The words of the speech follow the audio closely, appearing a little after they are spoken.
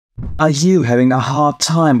Are you having a hard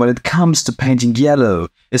time when it comes to painting yellow,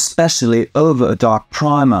 especially over a dark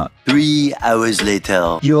primer? 3 hours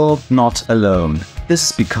later. You're not alone. This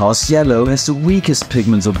is because yellow has the weakest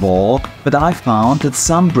pigments of all, but I found that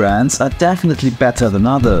some brands are definitely better than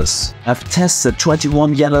others. I've tested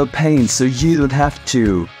 21 yellow paints so you don't have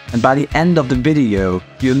to. And by the end of the video,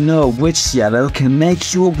 you'll know which yellow can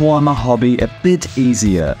make your Warhammer hobby a bit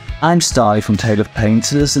easier. I'm Stahly from Tale of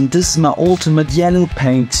Painters, and this is my ultimate yellow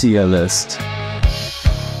paint tier list.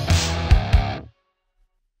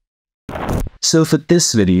 So for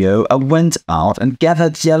this video, I went out and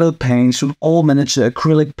gathered yellow paints from all miniature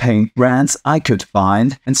acrylic paint brands I could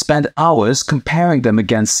find and spent hours comparing them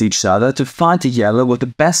against each other to find the yellow with the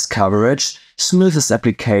best coverage, smoothest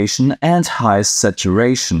application and highest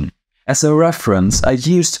saturation. As a reference, I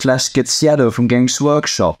used Flashkit's yellow from Games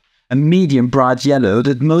Workshop, a medium bright yellow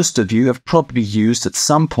that most of you have probably used at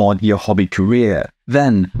some point in your hobby career.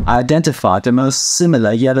 Then, I identified the most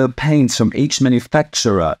similar yellow paints from each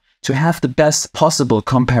manufacturer to have the best possible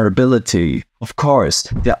comparability. Of course,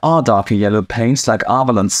 there are darker yellow paints like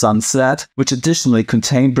Avalon Sunset, which additionally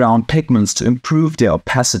contain brown pigments to improve their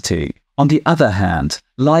opacity. On the other hand,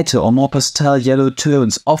 lighter or more pastel yellow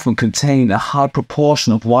tones often contain a high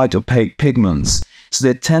proportion of white opaque pigments, so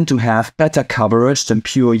they tend to have better coverage than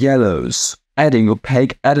pure yellows. Adding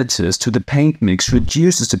opaque additives to the paint mix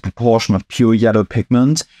reduces the proportion of pure yellow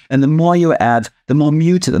pigment, and the more you add, the more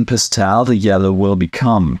muted and pastel the yellow will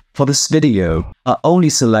become. For this video, I only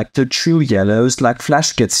selected true yellows like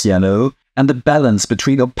Flashkit's yellow, and the balance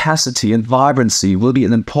between opacity and vibrancy will be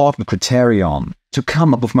an important criterion. To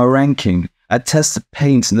come up with my ranking, I tested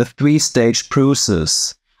paints in a 3-stage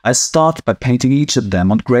process. I started by painting each of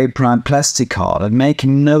them on grey prime plastic card and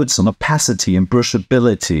making notes on opacity and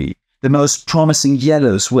brushability. The most promising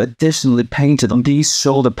yellows were additionally painted on these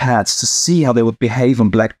shoulder pads to see how they would behave on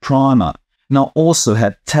black primer. And I also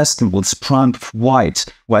had test models primed with white,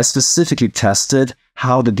 where I specifically tested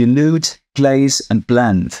how they dilute, glaze and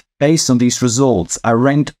blend. Based on these results, I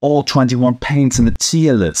ranked all 21 paints in the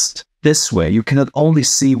tier list. This way you can not only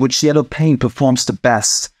see which yellow paint performs the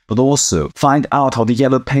best, but also find out how the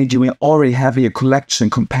yellow paint you may already have in your collection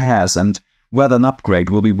compares and whether an upgrade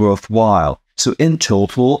will be worthwhile. So in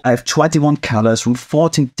total, I have 21 colors from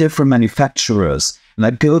 14 different manufacturers, and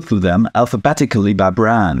I go through them alphabetically by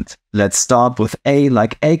brand. Let's start with A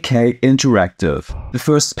like AK Interactive. The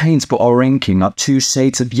first paints for our ranking are 2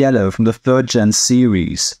 shades of yellow from the 3rd gen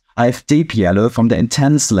series. I have Deep Yellow from the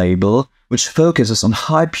Intense label, which focuses on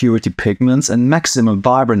high purity pigments and maximum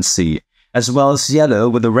vibrancy, as well as yellow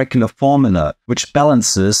with a regular formula, which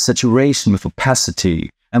balances saturation with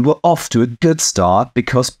opacity. And we're off to a good start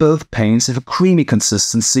because both paints have a creamy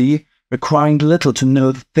consistency, requiring little to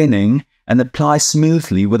no thinning, and apply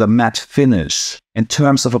smoothly with a matte finish. In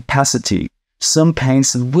terms of opacity, some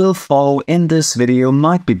paints that will follow in this video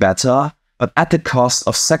might be better, but at the cost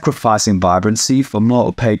of sacrificing vibrancy for more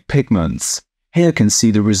opaque pigments. Here you can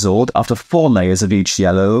see the result after 4 layers of each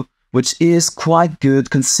yellow, which is quite good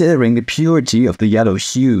considering the purity of the yellow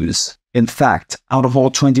hues. In fact, out of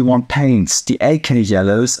all 21 paints, the AK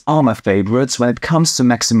yellows are my favorites when it comes to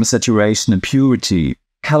maximum saturation and purity.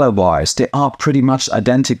 Color-wise, they are pretty much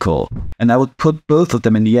identical, and I would put both of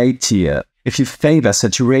them in the A tier. If you favor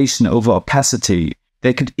saturation over opacity,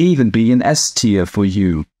 they could even be in S tier for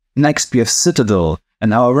you. Next we have Citadel,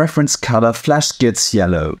 and our reference color Flashkit's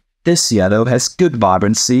yellow. This yellow has good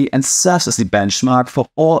vibrancy and serves as the benchmark for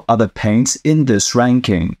all other paints in this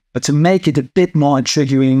ranking. But to make it a bit more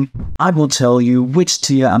intriguing, I will tell you which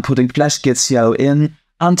tier I'm putting Flashkit's yellow in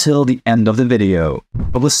until the end of the video.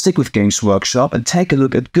 But we'll stick with Games Workshop and take a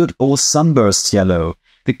look at good old Sunburst yellow,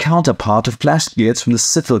 the counterpart to Flashkit's from the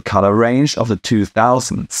Citadel color range of the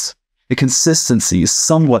 2000s. The consistency is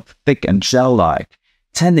somewhat thick and gel-like,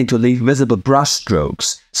 tending to leave visible brush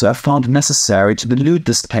strokes, so I found it necessary to dilute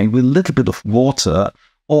this paint with a little bit of water,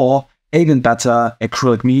 or even better,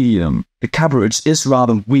 acrylic medium. The coverage is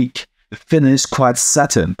rather weak, the finish quite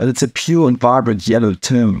satin, but it's a pure and vibrant yellow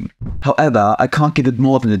tone. However, I can't give it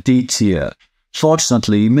more than a D tier.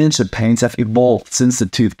 Fortunately, miniature paints have evolved since the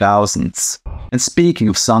 2000s. And speaking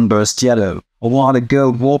of Sunburst yellow, a while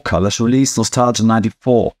ago Warcolors released Nostalgia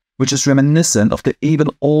 94, which is reminiscent of the even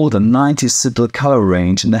older 90s Citadel color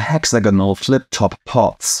range in the hexagonal flip-top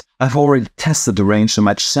pots. I've already tested the range on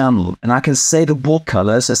my channel, and I can say the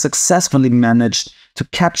Warcolors has successfully managed to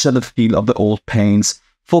capture the feel of the old paints,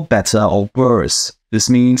 for better or worse. This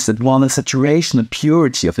means that while the saturation and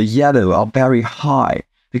purity of the yellow are very high,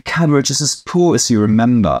 the coverage is as poor as you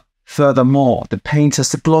remember. Furthermore, the paint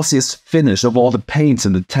has the glossiest finish of all the paints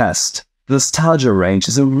in the test. The Nostalgia range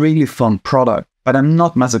is a really fun product, But I'm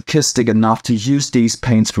not masochistic enough to use these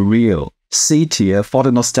paints for real. C tier for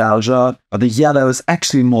the nostalgia, but the yellow is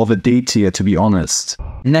actually more of a D tier to be honest.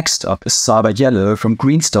 Next up is Cyber Yellow from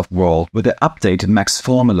Green Stuff World with the updated max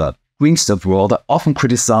formula. Green Stuff World are often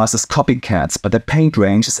criticized as copycats, but their paint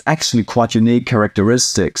range is actually quite unique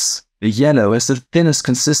characteristics. The yellow has the thinnest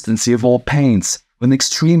consistency of all paints, with an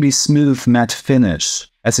extremely smooth matte finish.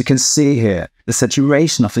 As you can see here, the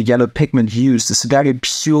saturation of the yellow pigment used is very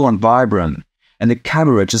pure and vibrant, and the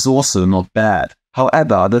coverage is also not bad.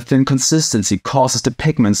 However, the thin consistency causes the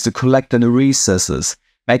pigments to collect in the recesses,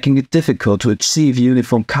 making it difficult to achieve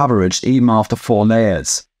uniform coverage even after 4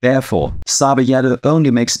 layers. Therefore, Cyber Yellow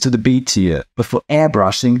only makes it to the B tier, but for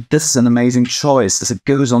airbrushing, this is an amazing choice as it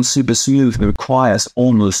goes on super smooth and requires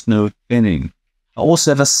almost no thinning. I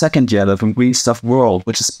also have a second yellow from Green Stuff World,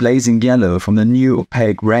 which is Blazing Yellow from the new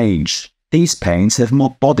Opaque range. These paints have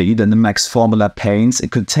more body than the Max Formula paints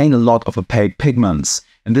and contain a lot of opaque pigments,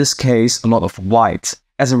 in this case a lot of white.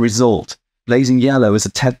 As a result, Blazing Yellow is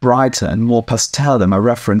a tad brighter and more pastel than my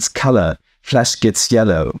reference color, Flash Gits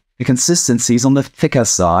Yellow. The consistency is on the thicker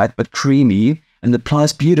side but creamy and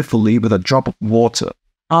applies beautifully with a drop of water.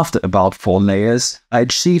 After about 4 layers, I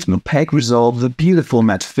achieved an opaque result with a beautiful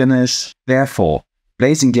matte finish. Therefore,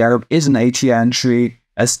 Blazing Yellow is an A tier entry,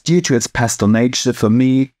 as due to its pastel nature for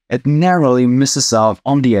me, it narrowly misses out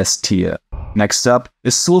on the S tier. Next up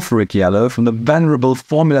is Sulfuric Yellow from the venerable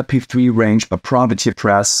Formula P3 range by Privateer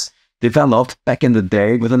Press, developed back in the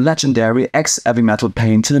day with a legendary ex-heavy metal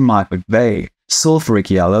painter Mike McVeigh. Sulfuric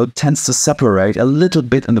Yellow tends to separate a little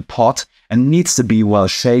bit in the pot and needs to be well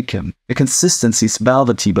shaken. The consistency is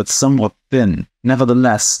velvety but somewhat thin.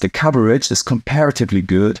 Nevertheless, the coverage is comparatively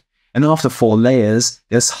good, and after 4 layers,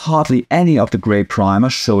 there's hardly any of the grey primer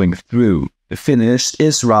showing through. The finish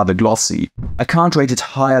is rather glossy. I can't rate it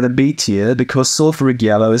higher than B tier because Sulfuric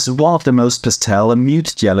Yellow is one of the most pastel and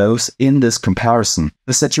muted yellows in this comparison.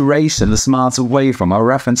 The saturation is miles away from our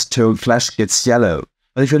reference tone Flash Gits Yellow.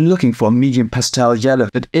 But if you're looking for a medium pastel yellow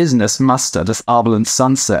that isn't as mustard as Arbalin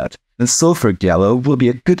Sunset, then Sulfuric Yellow will be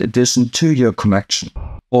a good addition to your collection.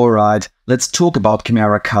 Alright, let's talk about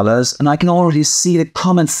Chimera colors, and I can already see the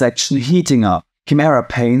comment section heating up. Chimera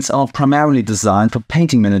paints are primarily designed for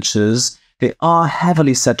painting miniatures. They are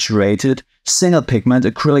heavily saturated, single pigment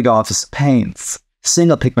acrylic artist paints.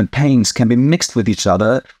 Single pigment paints can be mixed with each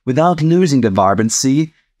other without losing the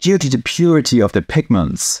vibrancy due to the purity of the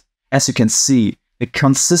pigments. As you can see, the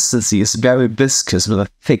consistency is very viscous with a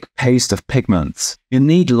thick paste of pigments. You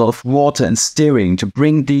need a lot of water and stirring to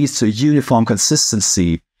bring these to a uniform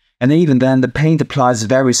consistency, and even then the paint applies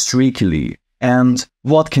very streakily. And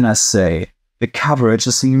what can I say? The coverage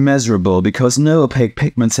is immeasurable because no opaque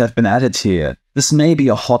pigments have been added here. This may be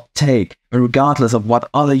a hot take, but regardless of what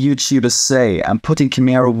other YouTubers say, I'm putting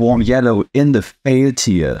Chimera Warm Yellow in the fail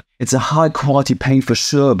tier. It's a high quality paint for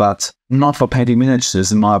sure, but not for painting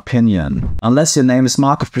miniatures in my opinion. Unless your name is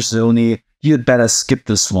Marco Prisoni, you'd better skip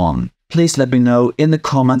this one. Please let me know in the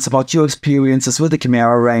comments about your experiences with the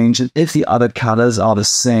Chimera range and if the other colors are the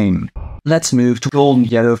same. Let's move to Golden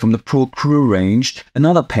Yellow from the Pro Crew range,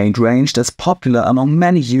 another paint range that's popular among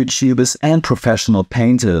many YouTubers and professional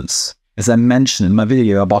painters. As I mentioned in my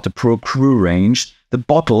video about the Pro Crew range, the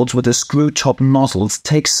bottles with the screw-top nozzles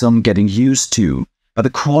take some getting used to, but the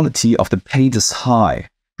quality of the paint is high.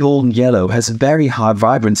 Golden Yellow has very high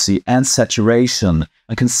vibrancy and saturation,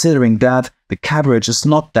 and considering that, the coverage is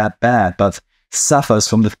not that bad, but suffers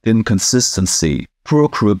from the thin consistency. Pro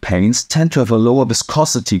Crew paints tend to have a lower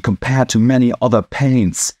viscosity compared to many other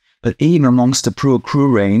paints, but even amongst the Pro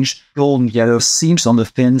Crew range, Golden Yellow seems on the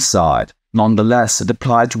thin side. Nonetheless, it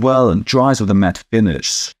applies well and dries with a matte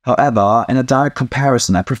finish. However, in a direct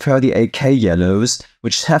comparison, I prefer the AK Yellows,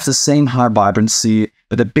 which have the same high vibrancy,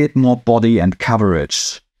 but a bit more body and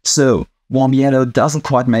coverage. So, Warm Yellow doesn't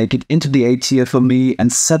quite make it into the A tier for me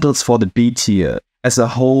and settles for the B tier. As a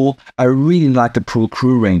whole, I really like the Pro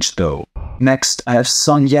Crew range though. Next, I have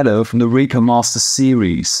Sun Yellow from the Reaper Master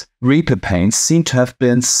series. Reaper paints seem to have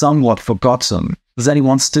been somewhat forgotten. Does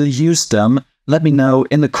anyone still use them? Let me know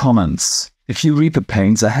in the comments. The few Reaper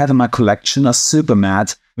paints I have in my collection are super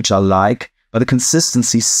matte, which I like, but the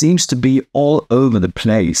consistency seems to be all over the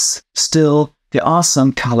place. Still, there are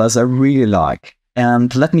some colors I really like.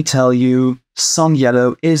 And let me tell you, Sun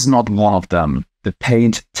Yellow is not one of them. The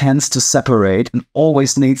paint tends to separate and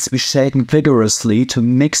always needs to be shaken vigorously to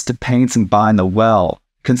mix the paints and binder well.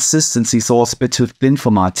 Consistency is also a bit too thin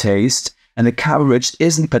for my taste, and the coverage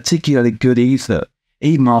isn't particularly good either.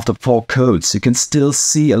 Even after 4 coats, you can still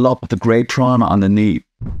see a lot of the grey primer underneath.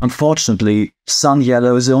 Unfortunately, Sun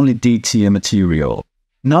Yellow is only D tier material.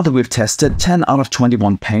 Now that we've tested 10 out of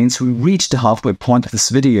 21 paints, we reached the halfway point of this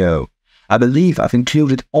video. I believe I've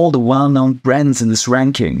included all the well-known brands in this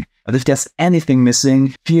ranking, but if there's anything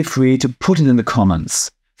missing, feel free to put it in the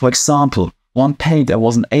comments. For example, one paint I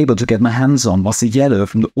wasn't able to get my hands on was the yellow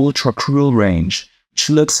from the Ultra Acryl range,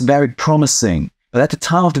 which looks very promising, but at the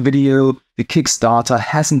time of the video, the Kickstarter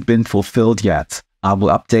hasn't been fulfilled yet. I will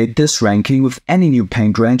update this ranking with any new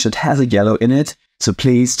paint range that has a yellow in it, so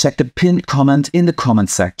please check the pinned comment in the comment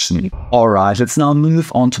section. Alright, let's now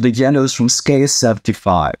move on to the yellows from scale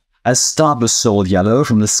 75. I'll start with Soul Yellow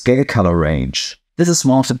from the Scale Color range. This is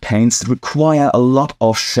one of the paints that require a lot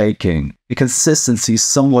of shaking. The consistency is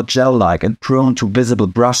somewhat gel-like and prone to visible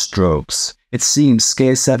brush strokes. It seems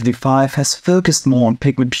Scale 75 has focused more on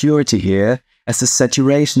pigment purity here, as the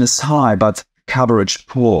saturation is high but coverage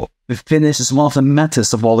poor. The finish is one of the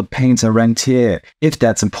matters of all the paints I ranked here, if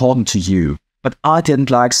that's important to you. But I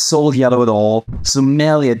didn't like Soul Yellow at all, so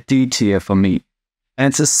merely a D tier for me.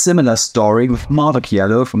 And it's a similar story with Marduk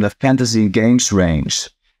Yellow from the Fantasy and Games range.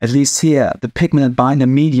 At least here, the pigment and binder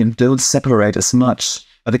medium don't separate as much,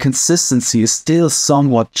 but the consistency is still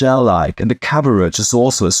somewhat gel-like and the coverage is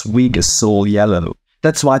also as weak as Soul Yellow.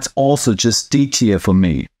 That's why it's also just D tier for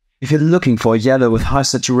me. If you're looking for a yellow with high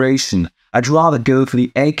saturation, I'd rather go for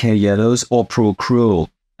the AK Yellows or Pro Acryl.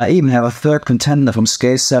 I even have a third contender from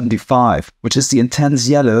scale 75, which is the Intense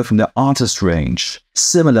Yellow from the Artist range.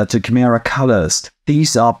 Similar to Chimera colors,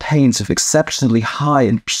 these are paints with exceptionally high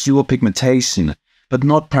and pure pigmentation, but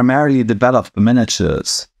not primarily developed for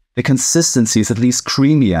miniatures. The consistency is at least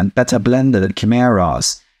creamier and better blended than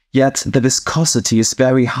Chimeras, yet the viscosity is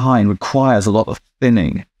very high and requires a lot of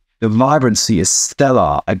thinning. The vibrancy is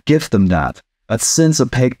stellar, I give them that, but since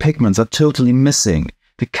opaque pigments are totally missing,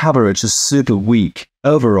 the coverage is super weak.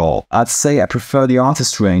 Overall, I'd say I prefer the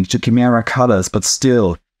Artist range to Chimera colors, but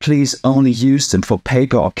still, please only use them for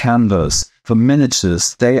paper or canvas. For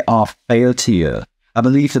miniatures, they are fail tier. I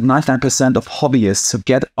believe that 99% of hobbyists who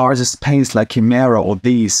get artist paints like Chimera or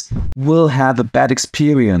these will have a bad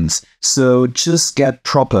experience, so just get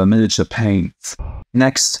proper miniature paints.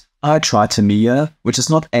 Next, I tried Tamiya, which is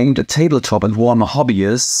not aimed at tabletop and Warhammer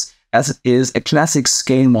hobbyists, as it is a classic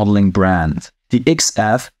scale modeling brand. The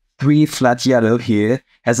XF 3 Flat Yellow here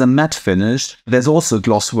has a matte finish, but there's also a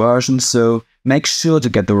gloss version, so make sure to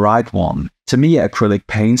get the right one. Tamiya acrylic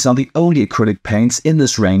paints are the only acrylic paints in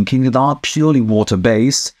this ranking that are purely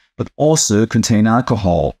water-based, but also contain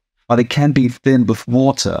alcohol. While they can be thinned with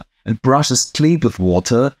water and brushes cleaned with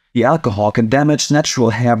water, the alcohol can damage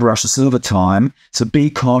natural hairbrushes over time, so be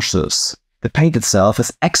cautious. The paint itself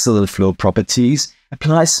has excellent flow properties,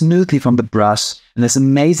 applies smoothly from the brush, and has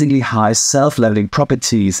amazingly high self-leveling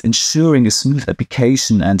properties, ensuring a smooth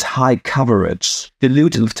application and high coverage.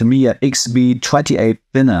 Diluted with Tamiya XV28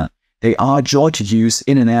 thinner, they are a joy to use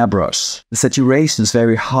in an airbrush. The saturation is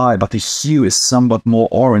very high, but the hue is somewhat more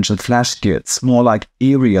orange than Flash Kids, more like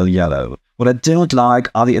aerial yellow. What I don't like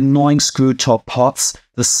are the annoying screw-top pots,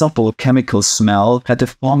 the subtle chemical smell, that the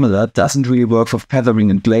formula doesn't really work for feathering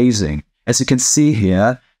and glazing. As you can see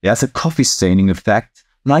here, there's a coffee staining effect,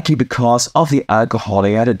 likely because of the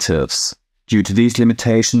alcoholic additives. Due to these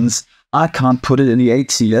limitations, I can't put it in the A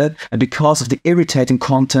tier, and because of the irritating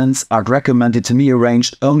contents, I'd recommend the Tamiya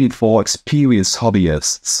range only for experienced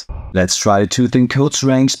hobbyists. Let's try the Tooth & Coats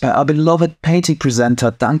range by our beloved painting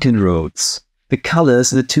presenter Duncan Rhodes. The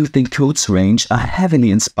colors in the Tooth & Coats range are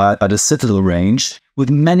heavily inspired by the Citadel range, with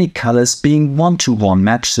many colors being one-to-one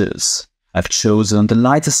matches. I've chosen the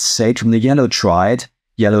lightest shade from the Yellow Triad,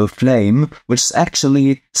 Yellow Flame, which is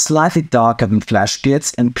actually slightly darker than Flash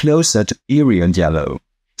Kids and closer to Eerie and Yellow.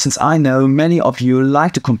 Since I know many of you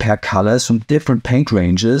like to compare colors from different paint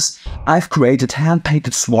ranges, I've created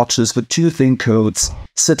hand-painted swatches for Tooth & Coats,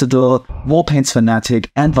 Citadel, Warpaints Fanatic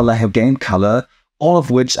and Vallejo Game Color, all of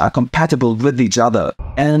which are compatible with each other.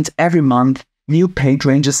 And every month, new paint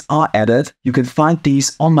ranges are added. You can find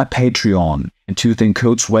these on my Patreon. In Tooth &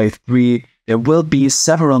 Coats Wave 3, there will be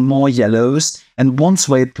several more yellows, and once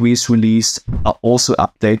Wave 3 is released, I'll also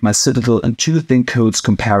update my Citadel and Tooth & Coats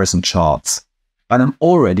comparison charts. But I'm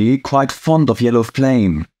already quite fond of Yellow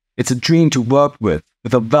Flame. It's a dream to work with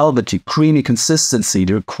a velvety, creamy consistency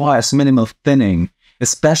that requires minimal thinning,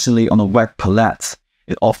 especially on a wet palette.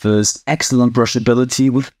 It offers excellent brushability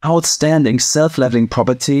with outstanding self-leveling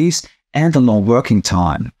properties and a long working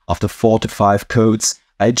time. After 4 to 5 coats,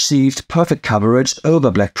 I achieved perfect coverage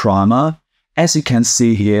over black primer, as you can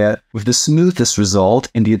see here, with the smoothest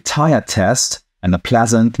result in the entire test and a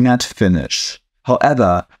pleasant matte finish.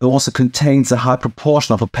 However, it also contains a high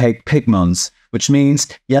proportion of opaque pigments, which means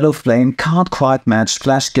Yellow Flame can't quite match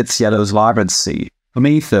Flash Kids Yellow's vibrancy. For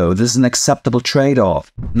me though, this is an acceptable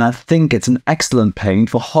trade-off, and I think it's an excellent paint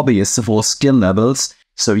for hobbyists of all skill levels,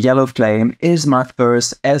 so Yellow Flame is my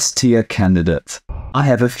first S-tier candidate. I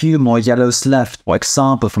have a few more yellows left, for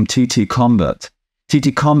example from TT Combat.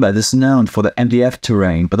 TT Combat is known for the MDF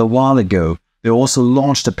terrain, but a while ago they also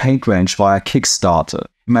launched a paint range via Kickstarter.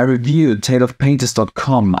 In my review at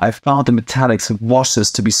taleofpainters.com, I found the metallics and washes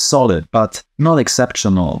to be solid, but not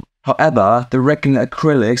exceptional. However, the regular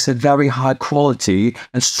acrylics had very high quality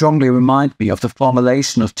and strongly remind me of the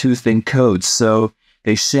formulation of two thin coats, so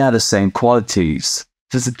they share the same qualities.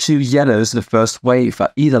 Since the two yellows in the first wave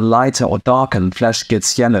are either lighter or darker than Flash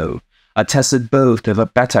Gitz Yellow, I tested both to have a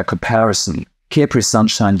better comparison. Capri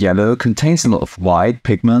Sunshine Yellow contains a lot of white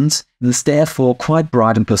pigment and is therefore quite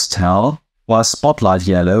bright and pastel, while Spotlight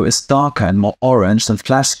Yellow is darker and more orange than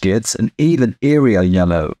Flash Gitz and even Aerial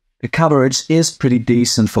Yellow. The coverage is pretty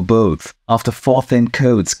decent for both. After 4 thin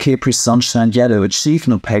coats, Capri Sunshine Yellow achieved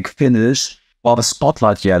an opaque finish, while the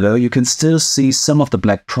Spotlight Yellow you can still see some of the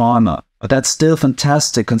black primer. But that's still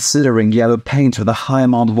fantastic considering yellow paint with a high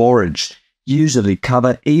amount of orange usually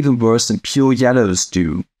cover even worse than pure yellows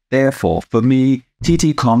do. Therefore, for me,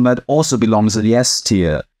 TT Combat also belongs in the S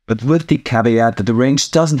tier, but with the caveat that the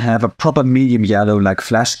range doesn't have a proper medium yellow like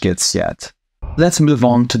Flash Gitz yet. Let's move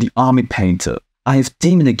on to the Army Painter. I have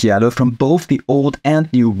Demonic Yellow from both the old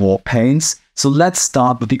and new war paints, so let's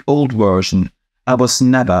start with the old version. I was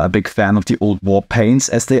never a big fan of the old war paints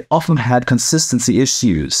as they often had consistency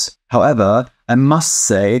issues. However, I must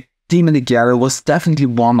say, Demonic Yellow was definitely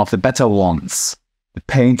one of the better ones. The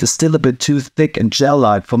paint is still a bit too thick and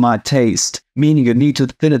gel-like for my taste, meaning you need to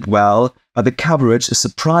thin it well, but the coverage is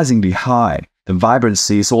surprisingly high. The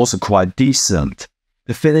vibrancy is also quite decent.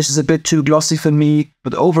 The finish is a bit too glossy for me,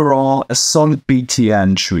 but overall a solid BT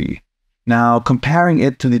entry. Now, comparing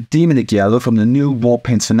it to the Demonic Yellow from the new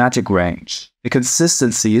Warpaints Fanatic range. The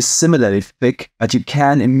consistency is similarly thick, but you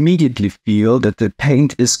can immediately feel that the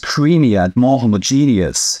paint is creamier and more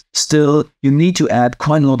homogeneous. Still, you need to add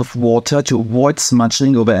quite a lot of water to avoid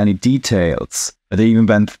smudging over any details. But even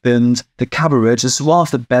when thinned, the coverage is one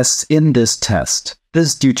of the best in this test. This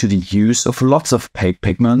is due to the use of lots of opaque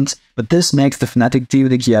pigment, but this makes the Fanatic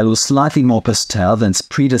Demonic Yellow slightly more pastel than its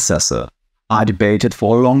predecessor. I debated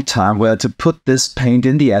for a long time whether to put this paint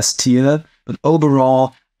in the S tier, but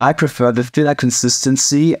overall I prefer the thinner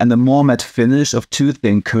consistency and the more matte finish of two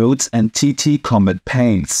thin coats and TT Combat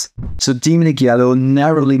paints. So Demonic Yellow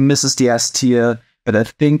narrowly misses the S tier, but I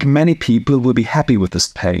think many people will be happy with this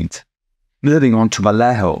paint. Moving on to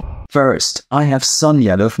Vallejo. First, I have Sun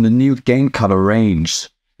Yellow from the new Game Color range.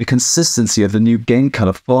 The consistency of the new Game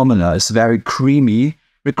Color formula is very creamy,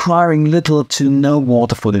 requiring little to no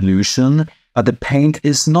water for dilution, but the paint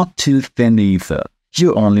is not too thin either.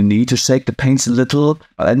 You only need to shake the paints a little,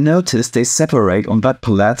 but I noticed they separate on wet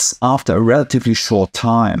palettes after a relatively short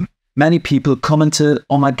time. Many people commented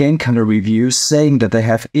on my Game Color reviews saying that they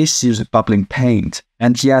have issues with bubbling paint.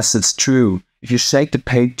 And yes, it's true. If you shake the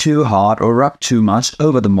paint too hard or rub too much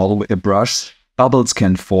over the model with a brush, bubbles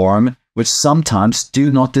can form, which sometimes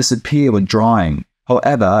do not disappear when drying.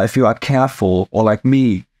 However, if you are careful, or like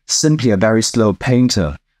me, simply a very slow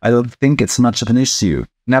painter, I don't think it's much of an issue.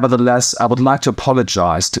 Nevertheless, I would like to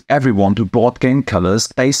apologize to everyone who bought Game Colors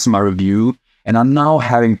based on my review and are now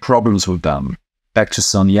having problems with them. Back to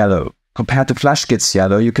Sun Yellow. Compared to Flash Gitz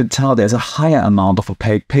Yellow, you can tell there's a higher amount of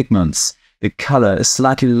opaque pigments. The color is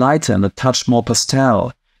slightly lighter and a touch more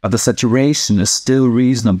pastel, but the saturation is still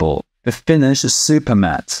reasonable. The finish is super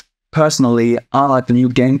matte. Personally, I like the new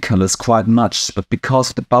Game Colors quite much, but because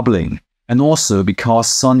of the bubbling. And also because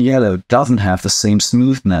Sun Yellow doesn't have the same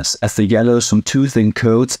smoothness as the yellows from two thin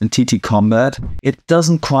coats and TT Combat, it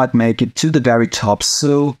doesn't quite make it to the very top,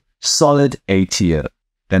 so solid A tier.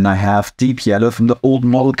 Then I have Deep Yellow from the old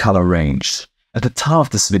model color range. At the time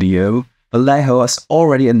of this video, Vallejo has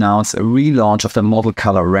already announced a relaunch of the model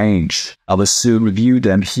color range. I will soon review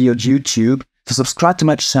them here on YouTube, so subscribe to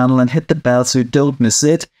my channel and hit the bell so you don't miss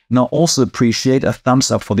it, and I'll also appreciate a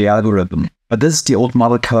thumbs up for the algorithm. But this is the old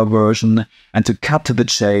model color version, and to cut to the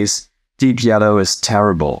chase, Deep Yellow is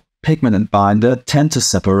terrible. Pigment and binder tend to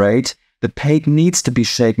separate, the paint needs to be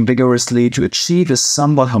shaken vigorously to achieve a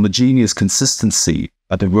somewhat homogeneous consistency.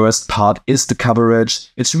 But the worst part is the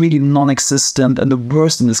coverage. It's really non-existent and the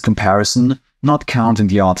worst in this comparison, not counting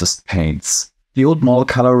the artist paints. The old model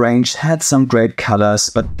color range had some great colors,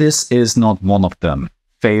 but this is not one of them.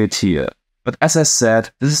 Fail tier. But as I said,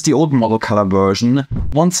 this is the old model color version.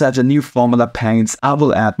 Once I have the new formula paints, I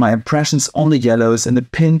will add my impressions on the yellows in the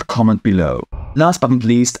pinned comment below. Last but not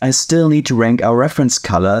least, I still need to rank our reference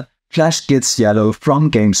color, Flash Gitz Yellow from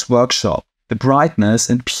Games Workshop. The brightness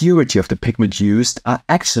and purity of the pigment used are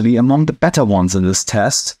actually among the better ones in this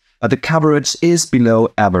test, but the coverage is below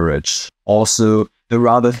average. Also, the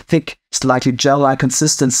rather thick, slightly gel-like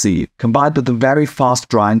consistency, combined with the very fast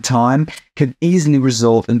drying time, can easily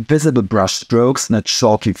result in visible brush strokes and a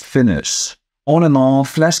chalky finish. All in all,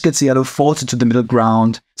 Flash Kids Yellow falls into the middle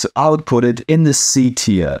ground, so I would put it in the C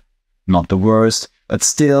tier. Not the worst, but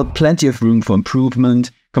still plenty of room for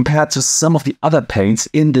improvement compared to some of the other paints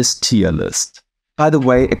in this tier list. By the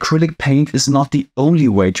way, acrylic paint is not the only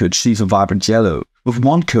way to achieve a vibrant yellow. With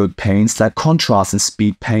one-coat paints like contrast and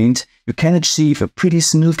speed paint, you can achieve a pretty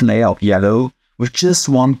smooth layer of yellow with just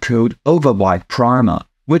one coat over white primer.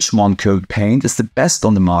 Which one-coat paint is the best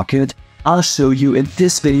on the market? I'll show you in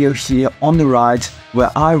this video here on the right,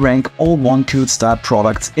 where I rank all one-coat style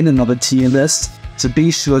products in another tier list, so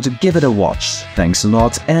be sure to give it a watch. Thanks a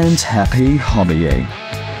lot and happy hobbying!